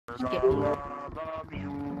Oh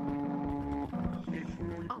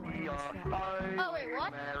wait,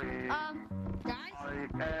 what? Guys?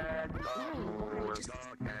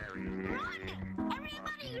 Run!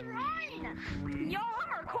 Everybody run! Yo,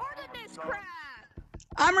 I'm recording this crap!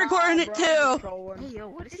 I'm recording it too. Hey yo,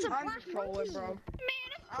 what is It's a black monkey.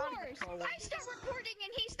 Man, of course! I start recording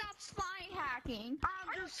and he stops spine hacking.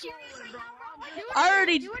 I'm just trolling, bro. I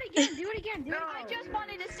already. Do it again. I just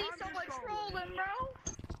wanted to see someone trolling, bro.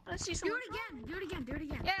 Let's see someone. Do it again.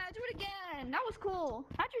 Yeah, do it again. That was cool.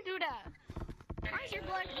 How'd you do that? Where's your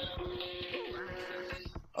black?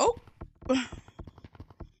 Oh.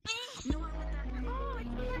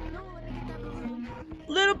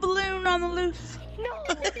 Little balloon on the loose. No.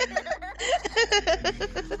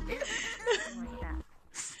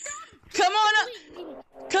 Come on up.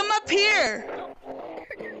 Come up here.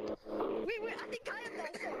 Wait, I think I have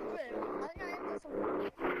that same whip. I think I have this one.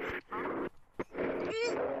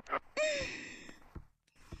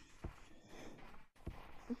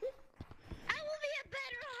 I will be a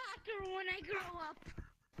better hacker when I grow up.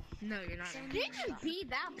 No, you're not. Did you be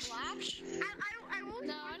that black? I won't.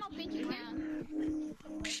 No, I don't think you can.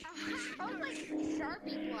 I was like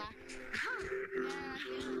Sharpie black. Yeah.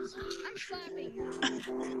 I'm slapping you.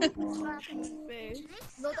 Slapping his face.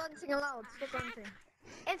 No dancing allowed. Stop dancing.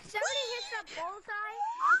 If somebody hits that bullseye,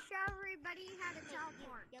 I'll show everybody how to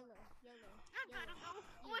teleport. Yellow. I don't know.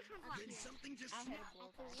 Which one black? Something just snapped.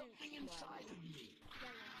 Something inside of me.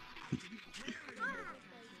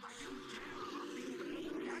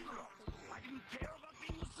 I didn't care about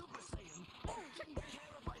being a Super Saiyan. I didn't care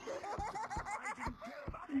about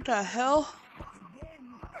What the hell?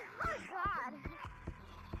 Oh God.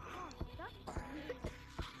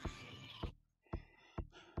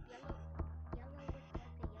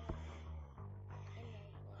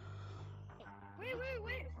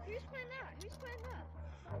 Wait. Who's playing that?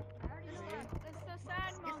 I already know that. It's the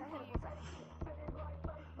sad monkey.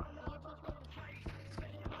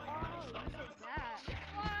 Oh, what is that?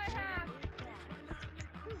 What happened?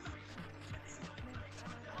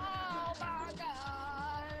 Oh my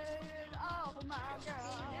God! Oh my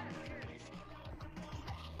God!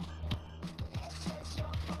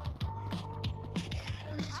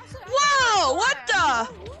 Whoa! What the?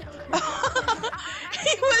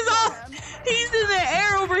 He was off. He's in the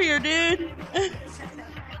air over here, dude.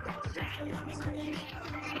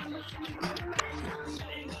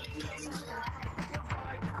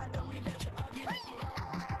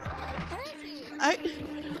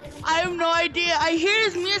 I have no idea. I hear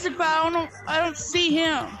his music, but I don't see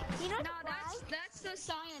him. No, that's the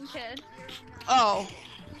Cyan kid. Oh.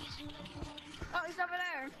 Oh, he's over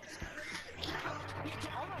there.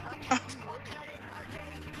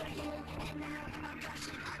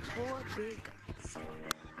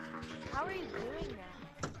 How are you doing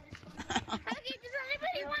that? Okay, does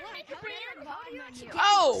anybody want to make a brand?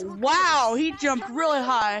 Oh, wow. He jumped really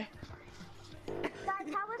high. Guys,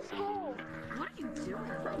 how was school? What are you doing?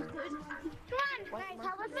 Come on, Guys,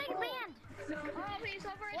 how was big band? oh, he's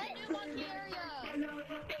over in the new monkey area.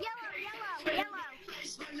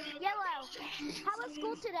 Yellow. How was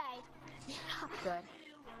school today? Good.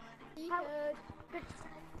 How, good.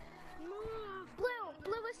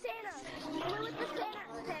 Blue was Santa. Blue was the Santa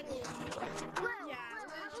thing.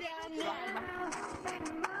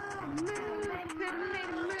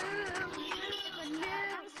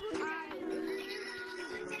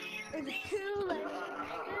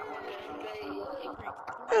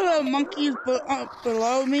 Hello, monkeys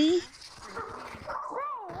below me. He's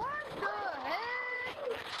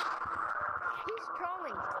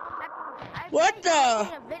trolling. What the?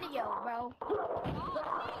 A video, bro.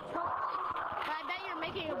 I bet you're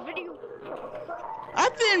making a video.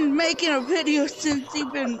 I've been making a video since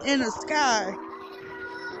you've been in the sky.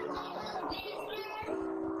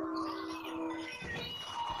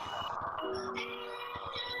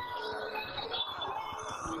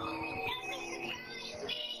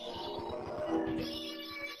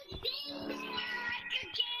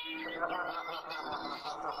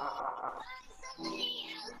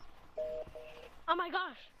 Oh my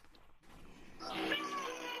gosh.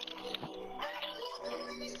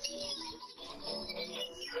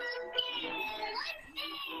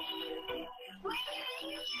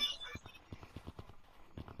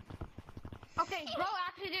 Okay, bro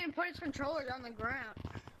actually didn't put his controllers on the ground.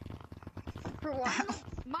 For what?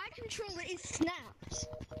 My controller is snapped.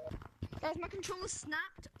 Guys, my controller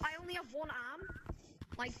snapped. I only have one arm,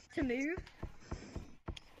 like, to move.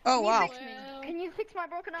 Oh wow. Can you fix my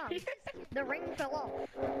broken arm? The ring fell off.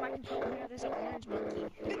 My controller, there's an orange monkey.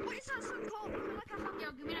 What is that song called? Give me like a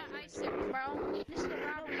yo, give me that ice stick, bro. This is the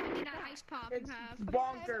round. Give me that ice pop you It's have.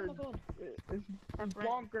 bonkers. It's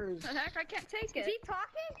bonkers. The heck, I can't take Is it. he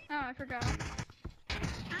talking? Oh, I forgot. I'm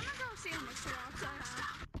not gonna see how much rocks I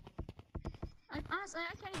have. Honestly,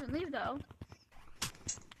 I can't even leave though.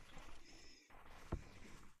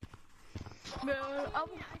 No, I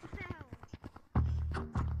fell.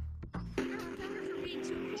 For being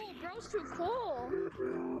too cool, bro's too cool.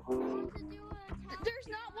 There's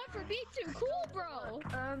not one for being too cool, bro.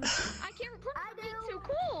 I can't report him for being too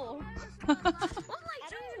cool. Well, like, I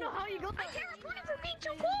don't even know how you got I that. can't report him for being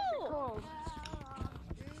too cool.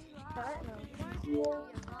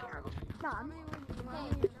 Done.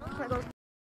 Can I go